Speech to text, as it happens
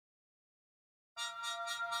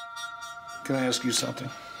Can I ask you something?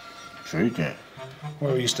 Sure you can.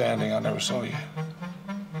 Where were you standing? I never saw you.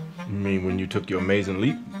 You mean when you took your amazing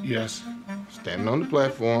leap? Yes. Standing on the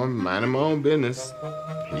platform, minding my own business.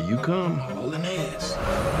 Here you come, hauling ass.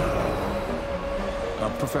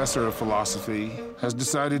 A professor of philosophy has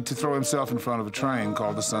decided to throw himself in front of a train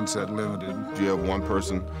called the Sunset Limited. You have one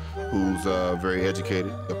person who's very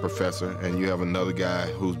educated, a professor, and you have another guy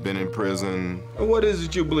who's been in prison. What is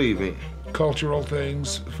it you believe in? Cultural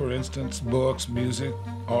things, for instance, books, music,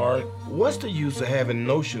 art. What's the use of having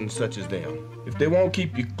notions such as them if they won't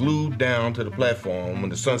keep you glued down to the platform when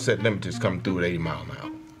the Sunset Limited is coming through at 80 miles an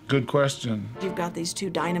hour? Good question. You've got these two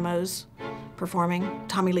dynamos performing,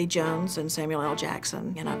 Tommy Lee Jones and Samuel L.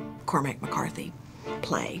 Jackson in a Cormac McCarthy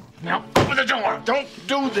play. Now, open the door! Don't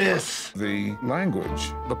do this! The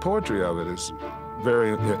language, the poetry of it is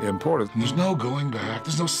very important. There's no going back.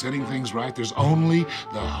 There's no setting things right. There's only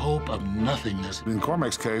the hope of nothingness. In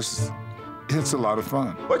Cormac's case, it's a lot of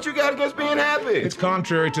fun. What you got against being happy? It's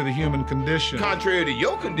contrary to the human condition. Contrary to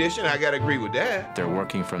your condition, I gotta agree with that. They're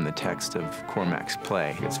working from the text of Cormac's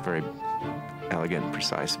play. It's very elegant,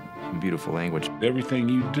 precise, beautiful language. Everything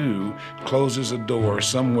you do closes a door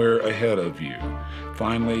somewhere ahead of you.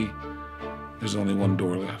 Finally, there's only one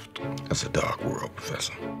door left. That's a dark world,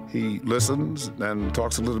 Professor. He listens and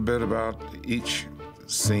talks a little bit about each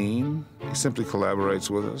scene. He simply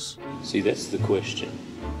collaborates with us. See, that's the question.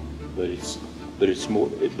 But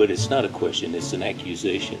it's not a question, it's an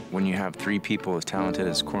accusation. When you have three people as talented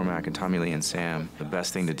as Cormac and Tommy Lee and Sam, the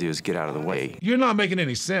best thing to do is get out of the way. You're not making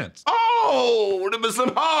any sense. Oh, there was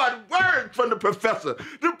some hard words from the professor.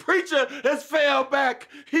 The preacher has fell back.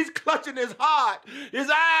 He's clutching his heart. His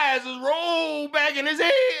eyes is rolled back in his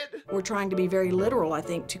head. We're trying to be very literal, I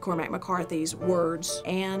think, to Cormac McCarthy's words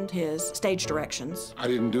and his stage directions. I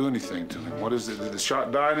didn't do anything to him. What is it? Did the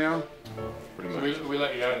shot die now? We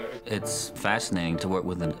let you out of it. It's fascinating to work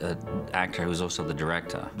with an actor who's also the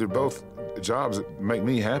director. They're both jobs that make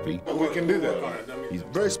me happy. We can do that. He's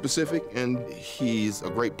very specific, and he's a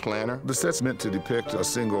great planner. The set's meant to depict a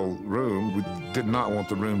single room. We did not want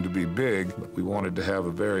the room to be big, but we wanted to have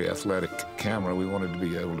a very athletic camera. We wanted to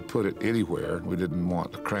be able to put it anywhere. We didn't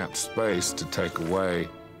want a cramped space to take away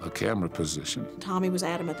a camera position. Tommy was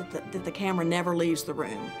adamant that the camera never leaves the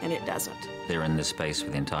room, and it doesn't. They're in this space for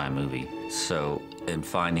the entire movie. So in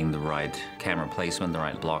finding the right camera placement, the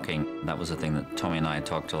right blocking, that was the thing that Tommy and I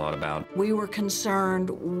talked a lot about. We were concerned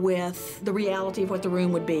with the reality of what the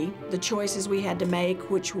room would be, the choices we had to make,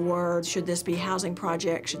 which were, should this be housing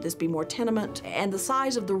project, should this be more tenement, and the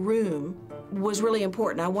size of the room was really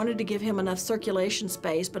important. I wanted to give him enough circulation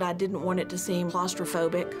space, but I didn't want it to seem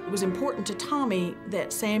claustrophobic. It was important to Tommy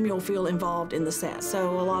that Samuel feel involved in the set.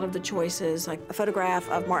 So a lot of the choices, like a photograph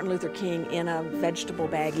of Martin Luther King in a vegetable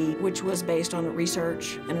baggie, which was based on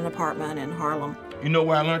research in an apartment in Harlem. You know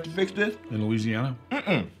where I learned to fix this? In Louisiana?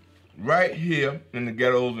 Right here in the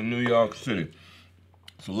ghettos of New York City.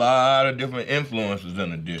 There's a lot of different influences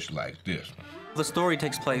in a dish like this. The story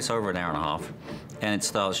takes place over an hour and a half, and it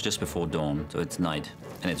starts just before dawn, so it's night,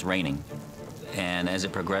 and it's raining. And as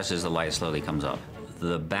it progresses, the light slowly comes up.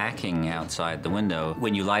 The backing outside the window,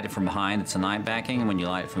 when you light it from behind, it's a night backing, and when you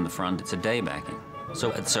light it from the front, it's a day backing.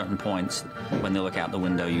 So at certain points, when they look out the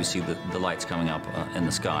window, you see the lights coming up in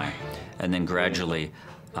the sky. And then gradually,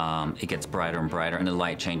 it gets brighter and brighter, and the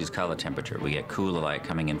light changes color temperature. We get cooler light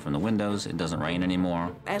coming in from the windows. It doesn't rain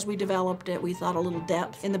anymore. As we developed it, we thought a little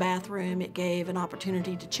depth in the bathroom. It gave an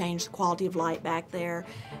opportunity to change the quality of light back there.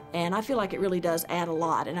 And I feel like it really does add a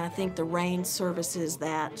lot. And I think the rain services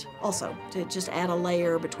that also, to just add a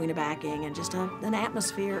layer between a backing and just an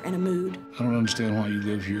atmosphere and a mood. I don't understand why you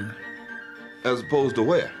live here. As opposed to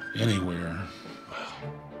where? Anywhere.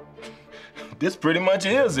 This pretty much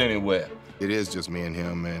is anywhere. It is just me and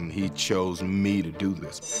him, and he chose me to do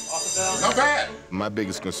this. Not bad. My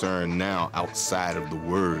biggest concern now, outside of the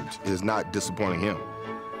words, is not disappointing him.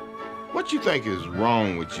 What you think is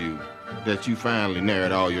wrong with you that you finally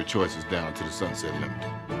narrowed all your choices down to the Sunset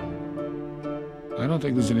Limited? I don't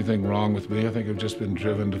think there's anything wrong with me. I think I've just been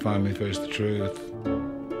driven to finally face the truth.